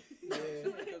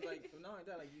 Yeah. because like not only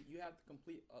that, like you have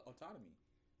complete autonomy.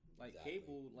 Like Exactly.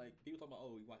 cable, like people talk about,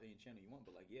 oh, you watch any channel you want,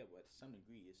 but like yeah, but to some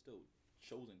degree, it's still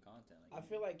chosen content. Like I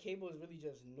feel like cable is really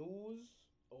just news,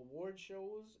 award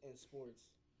shows, and sports.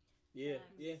 Yeah,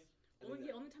 Facts. yeah.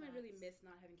 Only time I really Facts. miss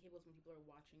not having cable is when people are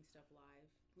watching stuff live,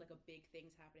 like a big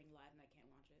thing's happening live and I can't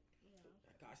watch it.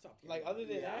 Yeah. I stopped. Like other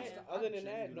than Yeah, I that, stopped. other than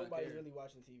I that, genuinely do not nobody's care. really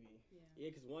watching TV. Yeah. Yeah,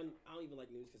 because one, I don't even like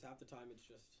news because half the time it's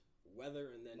just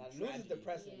weather and then Now, tragedy. news is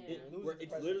depressing. Yeah. News Where is it's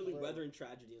depressing literally for real. weather and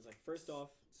tragedy. It's like first off,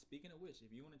 Speaking of which,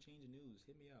 if you want to change the news,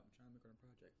 hit me up. I'm trying to make it a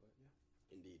project. But yeah.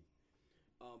 indeed.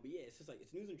 But yeah, it's just like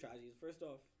it's news and tragedies. First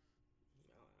off,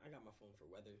 I got my phone for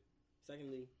weather.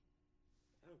 Secondly,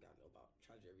 I don't gotta know about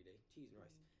tragedy every day. Cheese and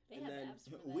rice. They And have then apps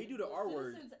for that. we do the R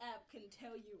word. Citizens app can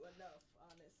tell you enough,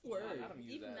 honestly. Word. I don't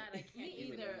use Even that I can't Me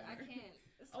use either. it I anymore. can't.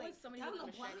 It's Oh, like like somebody down with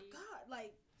the a block. machete. God,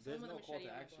 like There's Someone no with a call machete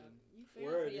to on the action. block. you fear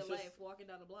Word, for your it's just- life walking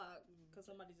down the block because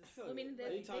somebody just. I mean,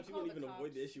 they Anytime call people the even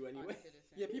avoid the cops issue anyway. on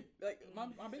citizens. Yeah, people like my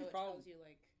so biggest it problem. tells you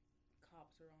like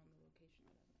cops are on the location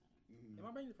or whatever. I don't know. And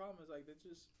my biggest problem is like that's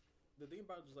just the thing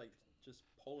about just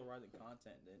polarizing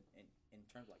content in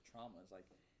terms of like trauma is like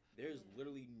there's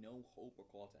literally no hope or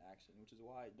call to action, which is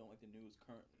why I don't like the news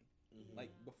currently.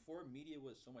 Like before, media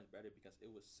was so much better because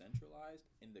it was centralized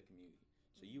in the community,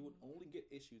 so you would only get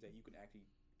issues that you could actually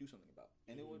do something about,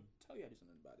 and it would tell you how to do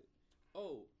something about it.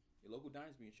 Oh, your local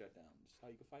diner's being shut down. This is how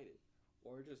you can fight it.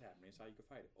 Or it just happened. This is how you can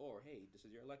fight it. Or hey, this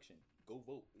is your election. Go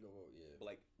vote. Go vote, yeah. But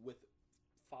like with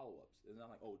follow-ups, it's not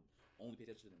like only pay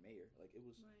attention to the mayor. Like it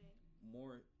was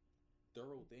more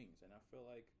thorough things, and I feel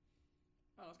like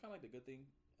I don't know. It's kind of like the good thing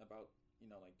about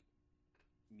like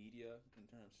media in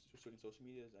terms of social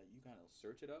media is that you kind of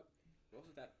search it up. But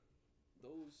also that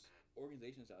those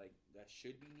organizations that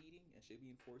should be needing and should be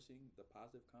enforcing the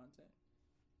positive content.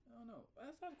 I don't know.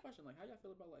 That's not a question. Like, how y'all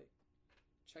feel about like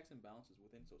checks and balances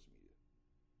within social media?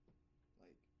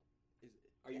 Like,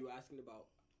 Are you asking about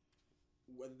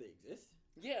whether they exist?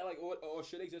 Yeah, like or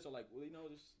should exist or like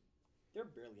just. There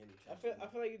are barely any. I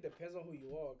feel like it depends on who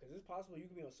you are, because it's possible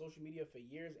you can be on social media for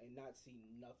years and not see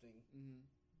nothing,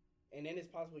 and then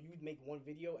it's possible you make one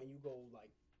video and you go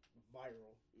like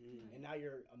viral, and now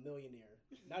you're a millionaire.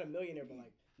 Not a millionaire, but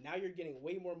like now you're getting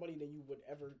way more money than you would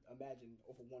ever imagine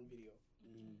off of one video.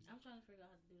 I'm trying to figure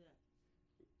out how to do that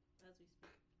as we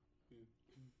speak.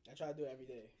 I try to do it every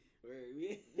day. For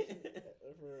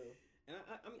real. And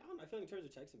I mean, I don't know. I feel like in terms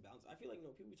of checks and balances, I feel like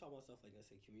people talk about stuff like let's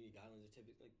say community guidelines are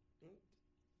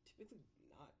typically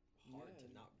not hard to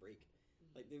not break.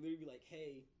 Like they literally be like,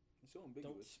 hey, It's so don't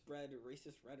ambiguous. spread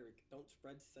racist rhetoric, don't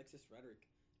spread sexist rhetoric,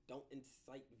 don't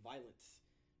incite violence.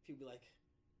 People be like,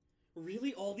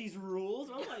 really, all these rules?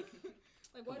 And I'm like,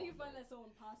 Like, why Come do you on, find man. that so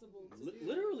impossible to do?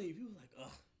 literally, people are like,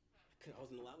 ugh, I Cause I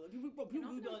was in the lab. Like, people will do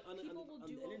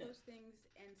the all internet. those things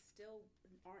and still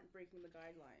aren't breaking the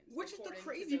guidelines. Which is the according to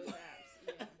crazy those part. apps.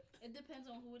 Yeah. It depends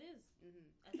on who it is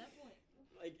at that point.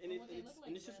 Like, Or what they look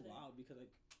like, it's just rather. wild because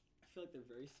like I feel like they're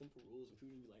very simple rules, and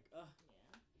people be like, Yeah.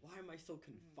 why am I so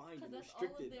confined Because and that's all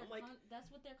of restricted? their I'm like, that's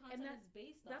what their content is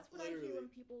based off. That's what I hear Literally. when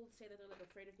people say that they're like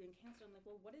afraid of being canceled. I'm like,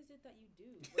 well, what is it that you do?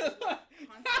 Where you're like,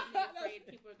 constantly afraid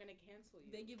people are gonna cancel you.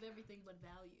 They give everything but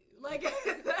value. Like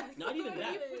not even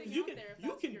that. putting 'Cause you out can there if you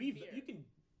that's can your be fear. you can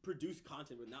produce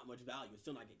content with not much value and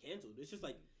still not get canceled. It's just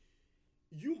like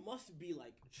you must be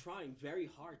like trying very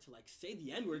hard to like say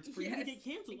the N words for you to get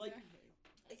canceled. Exactly.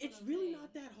 Like it's really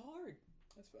not that hard.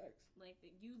 That's facts. Like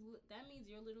that means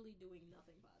you're literally doing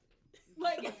nothing positive.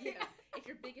 Like, yeah, if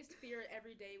your biggest fear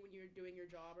every day when you're doing your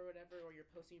job or whatever, or you're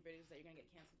posting your videos that you're gonna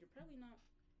get canceled, you're probably not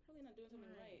doing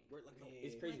something right. We're like, Yeah.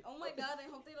 it's crazy. Like, oh my god, I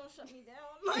hope they don't shut me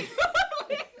down. Like,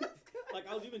 Like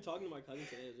I was even talking to my cousin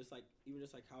today, just like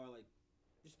how I like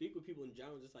just speak with people in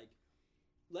general. Just like,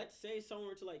 let's say someone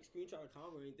were to like screenshot a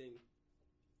comment or anything,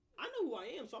 I know who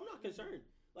I am, so I'm not concerned.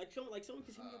 Like someone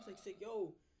could hit me up like say,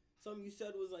 yo, something you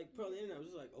said was like put on the internet. I was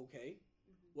just like, okay,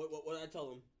 what did I tell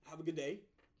them? Have a good day.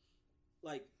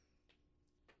 Like,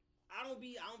 I don't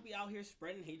be out here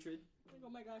spreading hatred. oh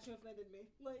my gosh, you offended me.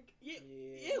 Like, Yeah,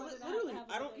 Why did I have to literally. have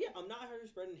a I don't. good day? Yeah, I'm not here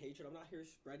spreading hatred. I'm not here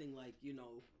spreading like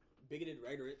bigoted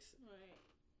rhetorics. right.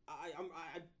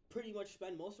 I pretty much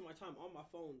spend most of my time on my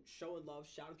phone showing love,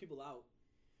 shouting people out.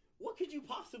 What could you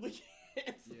possibly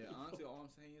cancel? Yeah, honestly, all I'm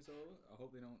saying is, I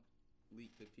hope they don't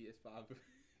leak the PS5.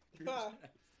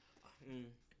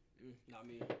 Not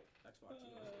me. Xbox.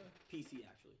 PC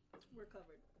actually. We're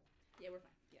covered. Yeah, we're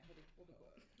fine. Yeah, we'll be cool.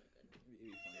 It'd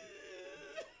be funny.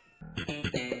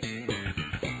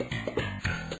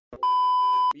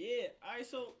 Yeah. All right.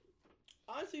 So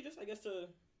honestly, just I guess to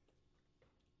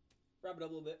wrap it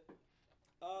up a little bit.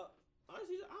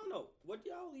 Honestly, I don't know. What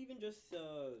y'all even just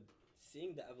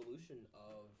seeing the evolution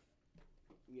of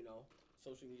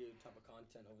social media type of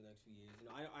content over the next few years.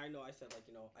 I know I said like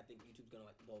I think YouTube's gonna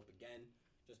like blow up again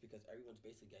just because everyone's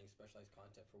basically getting specialized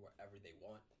content for whatever they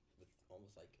want with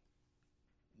almost like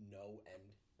no end.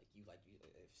 Like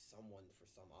if someone for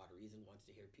some odd reason wants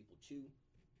to hear people chew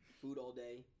food all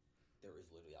day, there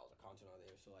is literally all the content on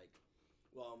there. So like,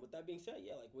 well, with that being said,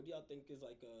 yeah, like what do y'all think is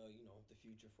like the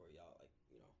future for y'all? Like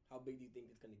how big do you think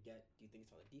it's gonna get? Do you think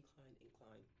it's on a decline,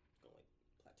 incline, gonna like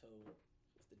plateau?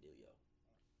 What's the dealio?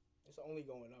 It's only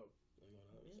going up.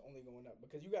 Yeah. It's only going up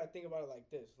because you gotta think about it like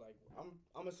this. Like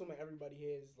I'm assuming everybody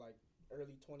here is like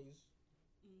early 20s.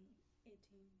 18.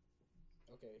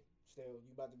 Okay, still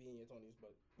you about to be in your 20s,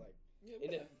 but like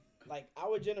Yeah, like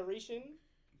our generation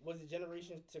was a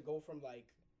generation to go from like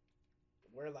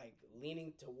we're like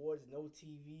leaning towards no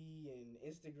TV and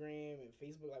Instagram and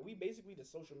Facebook. Like we basically the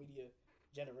social media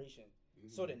generation.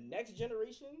 Mm-hmm. So the next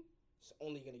generation is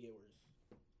only gonna get worse.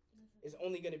 It's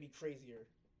only gonna be crazier.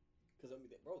 Because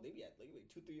they be at like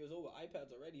 2-3 years old with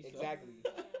iPads already. So. Exactly.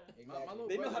 Yeah. My Exactly. little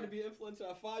They know how brother- to be an influencer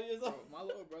at 5 years Bro, old. my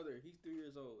little brother, he's 3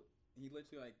 years old. He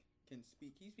literally like can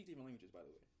speak. He speaks different languages, by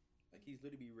the way. Like he's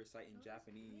literally be reciting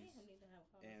Japanese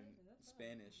and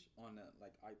Spanish on the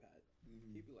like iPad.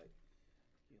 Mm-hmm. He'd be like,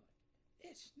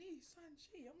 "It's ni san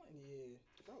chi." I'm like, Yeah.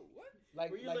 bro, what? Like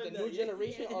Where you the learn new that?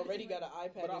 generation Yeah. already got an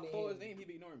iPad. But I'll in their call his hand. name, he'd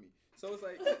be ignoring me. So it's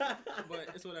like,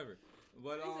 but it's whatever.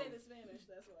 But They say the Spanish,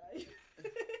 that's why.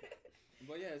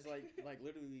 but yeah, it's like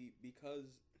literally because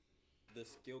the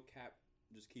skill cap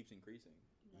just keeps increasing,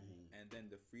 and then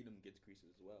the freedom gets increases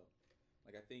as well.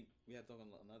 Like I think we had talked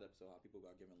on another episode how people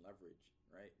got given leverage,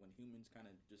 right? When humans kind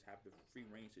of just have the free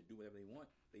range to do whatever they want,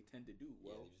 they tend to do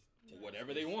well they just take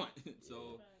whatever they want.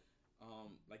 So, Right.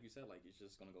 like you said, like it's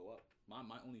just gonna go up. My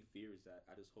only fear is that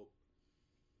I just hope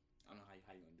I don't know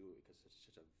how you're gonna do it because it's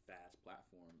such a vast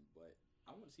platform, but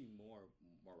I want to see more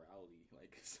morality,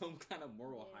 like some kind of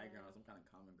moral high ground, some kind of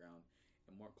common ground,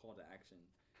 and more call to action.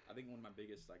 I think one of my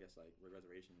biggest, I guess, like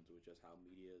reservations was just how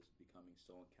media is becoming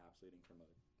so encapsulating from a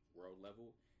world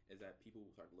level is that people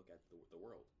start to look at the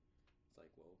world. It's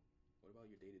like, well, what about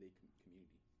your day-to-day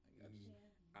community? Like,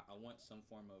 I want some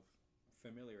form of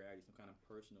familiarity, some kind of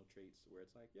personal traits where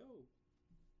it's like, yo,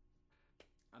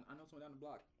 I know someone down the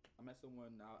block. I met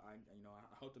someone. I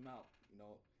helped them out.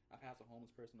 I passed a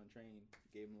homeless person on the train,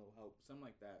 gave them a little help, something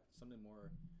like that. Something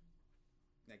more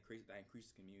that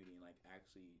increases community and like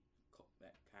actually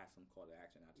that has some call to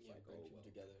action. Not just like bring people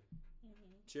together.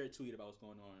 Share a tweet about what's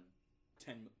going on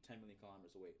 10 million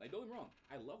kilometers away. Like don't get me wrong,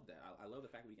 I love that. I love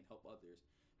the fact that we can help others,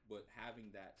 but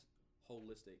having that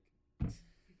holistic.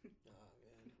 Oh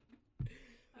man.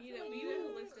 We need a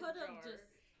holistic could have jar. just.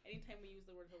 And Anytime we use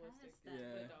the word holistic, Has that. put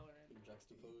Yeah. a dollar in.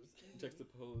 Juxtaposed.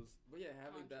 Juxtapose. But yeah,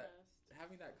 having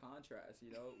Contrast. that contrast,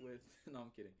 you know, with no,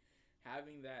 I'm kidding.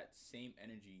 Having that same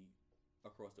energy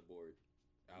across the board,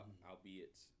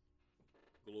 albeit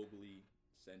globally,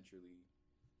 centrally,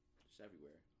 just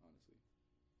everywhere, honestly.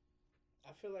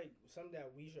 I feel like something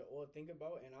that we should all think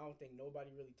about, and I don't think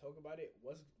nobody really talk about it.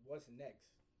 What's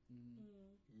next?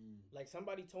 Like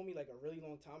somebody told me like a really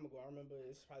long time ago. I remember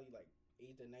it's probably like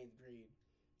 8th or 9th grade,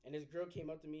 and this girl came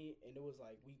up to me and it was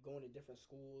like we going to different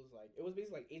schools. Like it was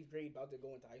basically like 8th grade, about to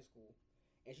go into high school,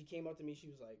 and she came up to me. She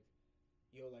was like,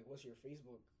 "Yo, like what's your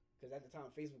Facebook?" Because at the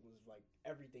time Facebook was like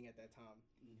everything at that time.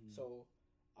 So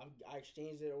I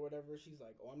exchanged it or whatever. She's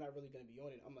like, "Oh, I'm not really gonna be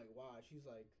on it." I'm like, "Why?" She's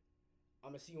like,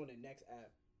 "I'm gonna see you on the next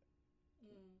app."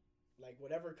 Like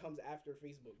whatever comes after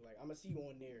Facebook, like I'm gonna see you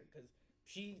on there because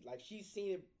she's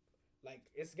seen it, like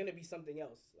it's gonna be something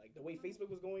else. Like the way Facebook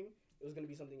was going, it was gonna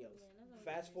be something else. Yeah,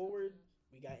 Fast forward,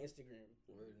 we got Instagram.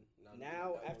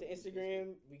 Now after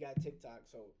Instagram, we got TikTok.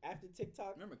 So after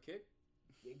TikTok, Remember Kick?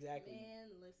 exactly. Man,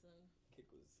 listen. Kick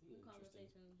was interesting.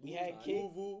 Conversation. We had Kick.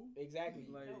 Uvu. Exactly.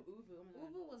 Like, No, Uvu. Oh my god.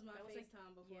 Uber was my That was like-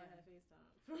 FaceTime before I yeah. had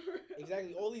FaceTime.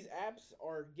 Exactly. All these apps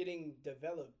are getting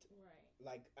developed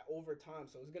Right. like over time.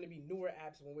 So it's gonna be newer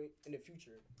apps when we in the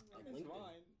future. I Like miss LinkedIn.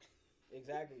 Vine.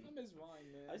 Exactly. I miss Vine,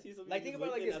 man. I see some Like, think about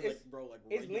it like LinkedIn this, as, like, bro, like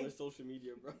it's regular linked- social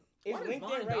media, bro. It's Why did LinkedIn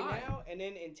Vine right die? now, and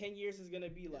then in 10 years it's gonna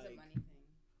be It's like a money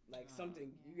thing. something.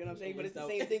 yeah. You know what I'm saying? But it's the So-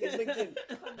 same thing as LinkedIn.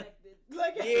 Connected.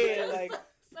 Like yeah, like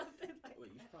something like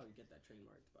Wait, you that. should probably get that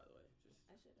trademarked, by the way. Just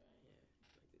I should, right?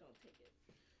 yeah. Don't take it.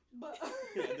 But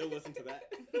Yeah, they'll listen to that.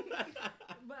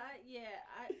 but yeah,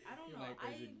 I don't know. Like,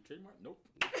 is it trademark? Nope.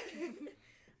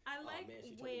 I Oh, like man,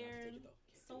 she told me not to where take it, though. Can't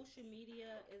do it. social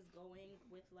media is going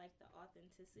with like the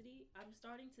authenticity. I'm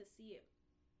starting to see it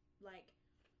like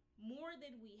more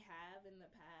than we have in the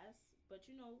past. But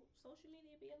you know, social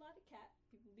media be a lot of cat.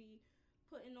 People be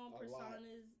putting on A lot.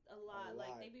 personas a lot. A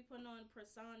Like lot. they be putting on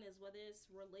personas, whether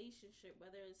it's relationship,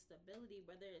 whether it's stability,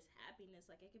 whether it's happiness.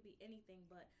 Like it could be anything.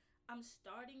 But I'm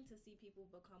starting to see people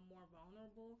become more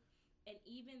vulnerable. And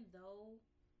even though,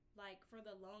 like for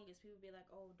the longest, people be like,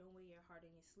 "Oh, don't wear your heart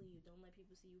on your sleeve. Don't let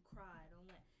people see you cry. Don't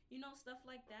let stuff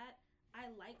like that." I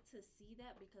like to see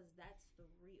that because that's the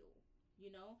real.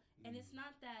 And it's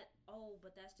not that, oh,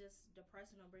 but that's just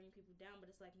depressing or bringing people down, but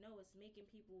it's like, no, it's making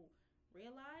people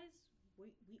realize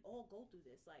we all go through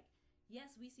this. Like,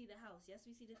 yes, we see the house, yes,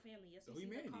 we see the family, yes, we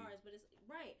see the cars, but it's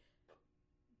right,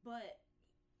 but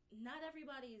not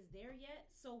everybody is there yet.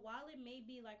 So while it may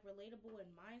be like relatable in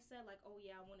mindset, like, oh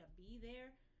yeah, I want to be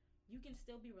there, you can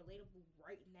still be relatable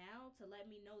right now to let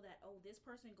me know that, oh, this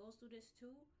person goes through this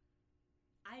too.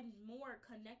 I'm more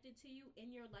connected to you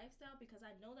in your lifestyle because I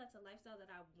know that's a lifestyle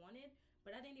that I wanted,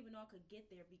 but I didn't even know I could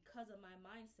get there because of my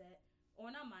mindset.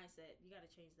 Or not mindset, you got to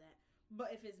change that.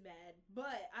 But if it's bad.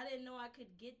 But I didn't know I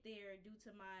could get there due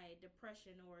to my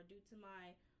depression or due to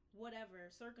my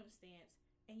whatever circumstance.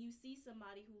 And you see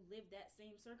somebody who lived that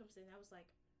same circumstance. I was like,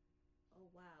 oh,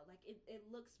 wow. Like, it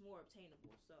looks more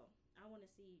obtainable. So I want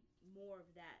to see more of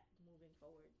that moving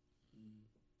forward.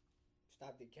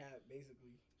 stop the cap,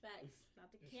 basically. Facts. Not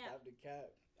the Just cap. Stop the cap.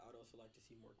 I would also like to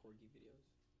see more corgi videos.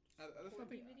 That's Corgi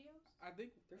something. videos? I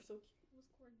think They're so cute. What's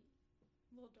corgi?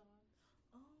 Little dogs.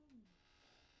 Oh.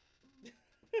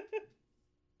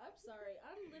 I'm sorry.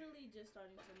 I'm literally just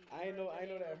starting to. I know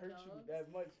learn the that name hurt of you dogs. that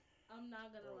much. I'm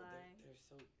not gonna Bro, lie. they're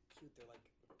so cute. They're like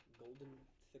golden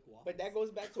thick waffles. But that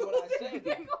goes back to what I said.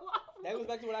 That goes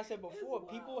back to what I said before.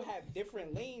 It's People wild. have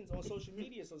different lanes on social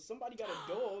media. So somebody got a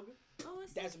dog Oh,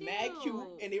 it's that's so mad cute,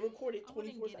 and they record it I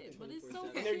wouldn't 24/7, get it, but it's so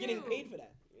 24/7. and they're getting cute. paid for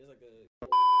that. It's like a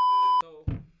so.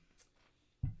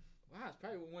 Wow, it's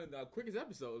probably one of the quickest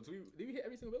episodes. Did we hit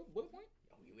every single bullet point?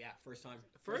 oh yeah, first time.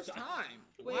 First time.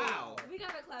 Wait, Wow. We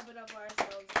gotta clap it up for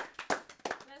ourselves.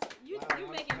 You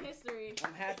Wow, making I'm- history.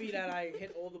 I'm happy that I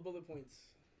hit all the bullet points.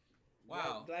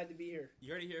 Wow. Glad to be here.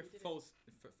 You heard it here, did it. folks.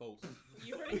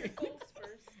 You heard it folks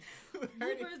first. You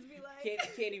heard it- Bloopers be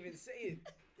like. Can't even say it.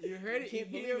 You heard it Can't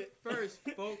here believe it. first,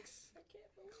 folks. I can't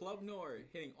believe Club Noir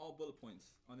hitting all bullet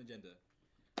points on the agenda.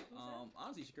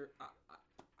 Honestly, Shakur,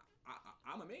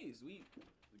 I'm amazed.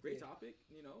 Great Yeah. topic.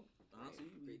 Honestly,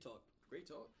 Great talk. Great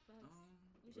talk. Facts.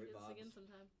 We Great should do this again vibes.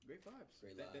 sometime. Great vibes.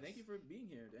 Great Thank you laughs. for being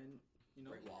here. And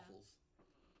Great waffles.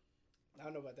 I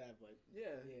don't know about that, but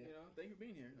yeah, Yeah. thank you for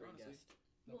being here. Great honestly, guest.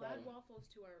 no We'll add problem. waffles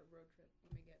to our road trip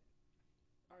when we get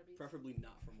Arby's. Preferably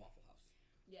not from Waffle House.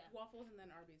 Yeah. Waffles and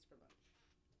then Arby's for lunch.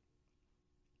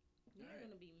 You're Alright.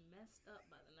 gonna be messed up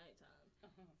by the nighttime.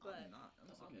 Uh-huh. But I'm not. I'm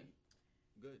That's okay. okay.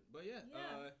 Good. But yeah.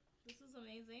 Yeah. This was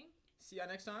amazing. See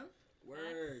y'all next time.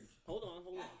 Word. Hold on.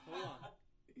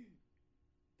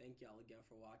 thank y'all again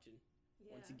for watching.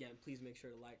 Yeah. Once again, please make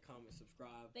sure to like, comment,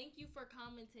 subscribe. Thank you for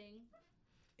commenting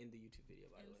In the YouTube video,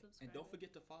 by the way. And don't forget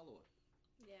to follow it.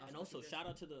 Yeah. And also, shout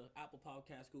out to the Apple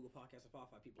Podcast, Google Podcast, and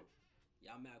Spotify people.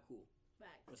 Y'all mad cool.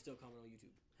 Facts. But still comment on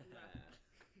YouTube.